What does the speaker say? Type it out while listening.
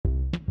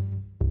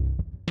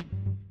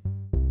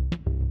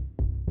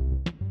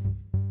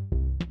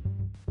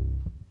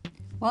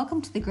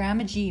Welcome to the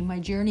Grandma G, My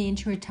Journey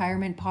into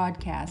Retirement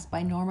podcast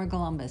by Norma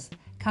Columbus,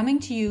 coming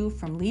to you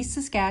from Leith,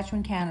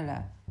 Saskatchewan,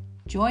 Canada.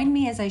 Join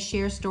me as I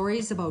share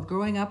stories about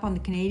growing up on the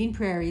Canadian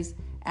prairies,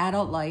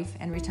 adult life,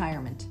 and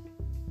retirement.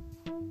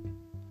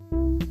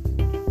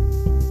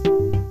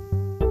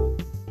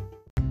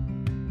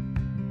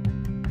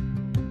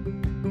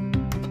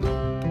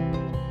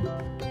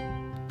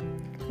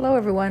 Hello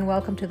everyone,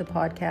 welcome to the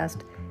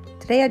podcast.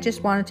 Today I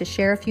just wanted to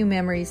share a few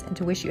memories and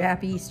to wish you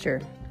happy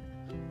Easter.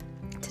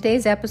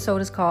 Today's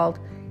episode is called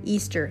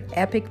Easter,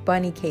 Epic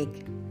Bunny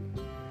Cake.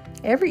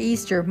 Every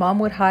Easter, Mom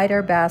would hide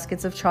our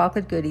baskets of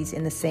chocolate goodies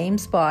in the same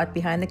spot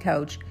behind the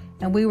couch,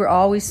 and we were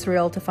always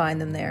thrilled to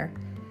find them there.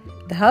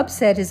 The hub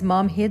said his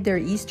mom hid their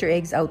Easter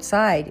eggs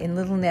outside in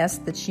little nests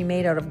that she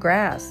made out of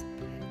grass.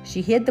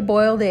 She hid the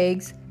boiled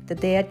eggs that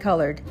they had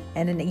colored,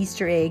 and an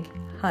Easter egg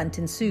hunt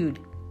ensued.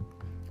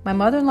 My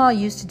mother-in-law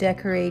used to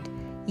decorate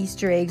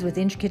Easter eggs with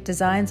intricate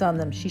designs on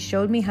them. She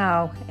showed me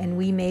how, and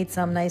we made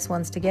some nice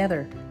ones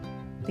together.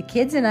 The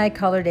kids and I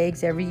colored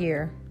eggs every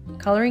year.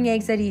 Coloring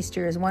eggs at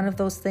Easter is one of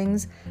those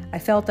things I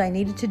felt I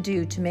needed to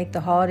do to make the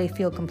holiday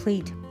feel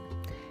complete.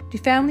 Do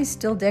families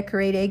still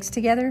decorate eggs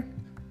together?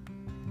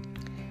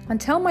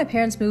 Until my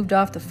parents moved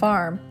off the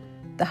farm,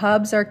 the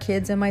Hubs, our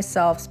kids, and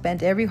myself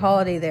spent every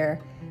holiday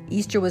there.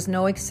 Easter was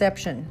no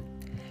exception.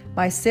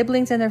 My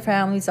siblings and their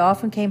families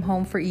often came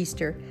home for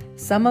Easter.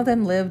 Some of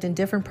them lived in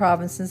different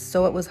provinces,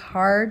 so it was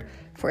hard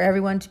for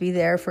everyone to be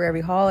there for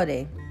every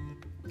holiday.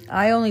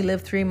 I only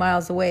lived 3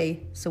 miles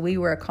away, so we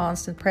were a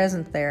constant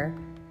presence there.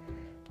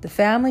 The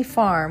family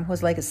farm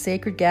was like a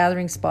sacred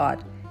gathering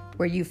spot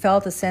where you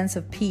felt a sense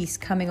of peace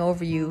coming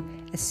over you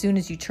as soon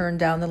as you turned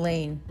down the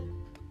lane.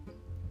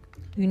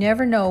 You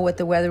never know what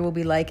the weather will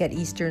be like at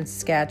Easter in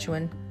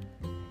Saskatchewan.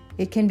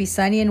 It can be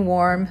sunny and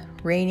warm,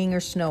 raining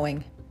or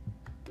snowing.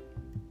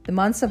 The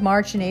months of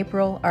March and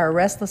April are a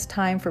restless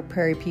time for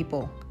prairie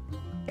people.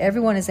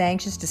 Everyone is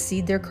anxious to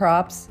seed their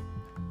crops,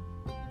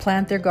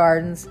 plant their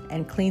gardens,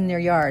 and clean their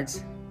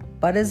yards.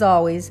 But as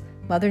always,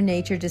 Mother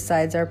Nature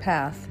decides our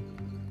path.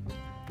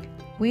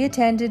 We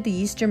attended the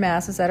Easter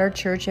Masses at our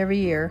church every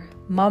year.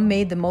 Mom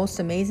made the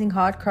most amazing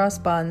hot cross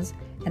buns,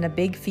 and a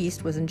big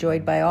feast was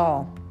enjoyed by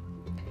all.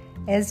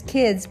 As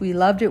kids, we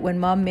loved it when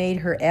Mom made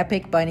her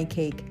epic bunny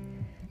cake.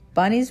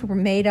 Bunnies were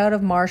made out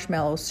of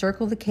marshmallows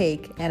circled the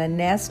cake, and a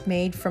nest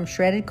made from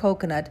shredded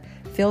coconut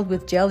filled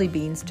with jelly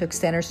beans took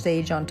center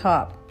stage on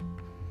top.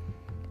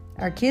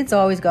 Our kids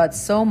always got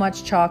so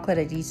much chocolate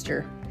at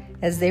Easter,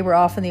 as they were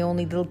often the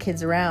only little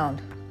kids around.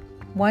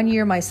 One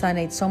year my son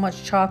ate so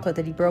much chocolate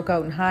that he broke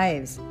out in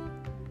hives.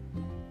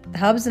 The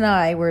Hubs and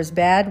I were as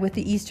bad with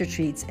the Easter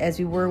treats as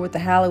we were with the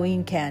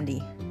Halloween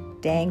candy.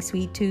 Dang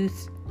sweet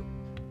tooth.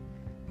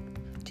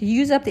 To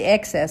use up the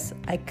excess,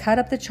 I cut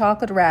up the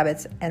chocolate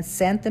rabbits and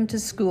sent them to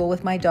school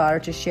with my daughter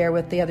to share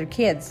with the other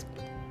kids.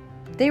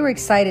 They were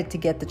excited to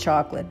get the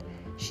chocolate.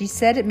 She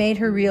said it made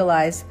her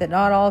realize that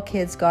not all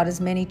kids got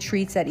as many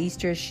treats at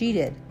Easter as she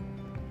did.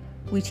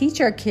 We teach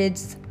our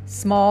kids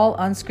small,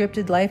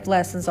 unscripted life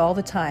lessons all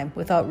the time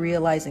without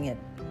realizing it.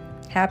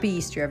 Happy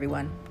Easter,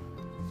 everyone.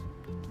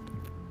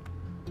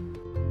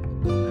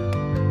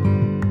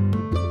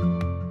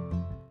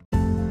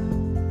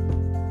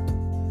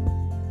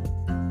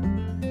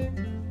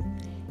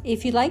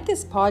 If you like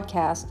this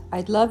podcast,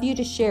 I'd love you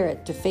to share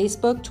it to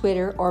Facebook,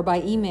 Twitter, or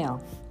by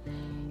email.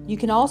 You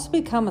can also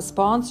become a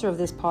sponsor of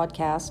this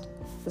podcast.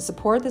 The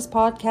Support This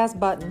Podcast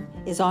button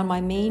is on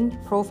my main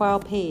profile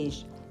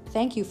page.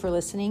 Thank you for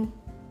listening.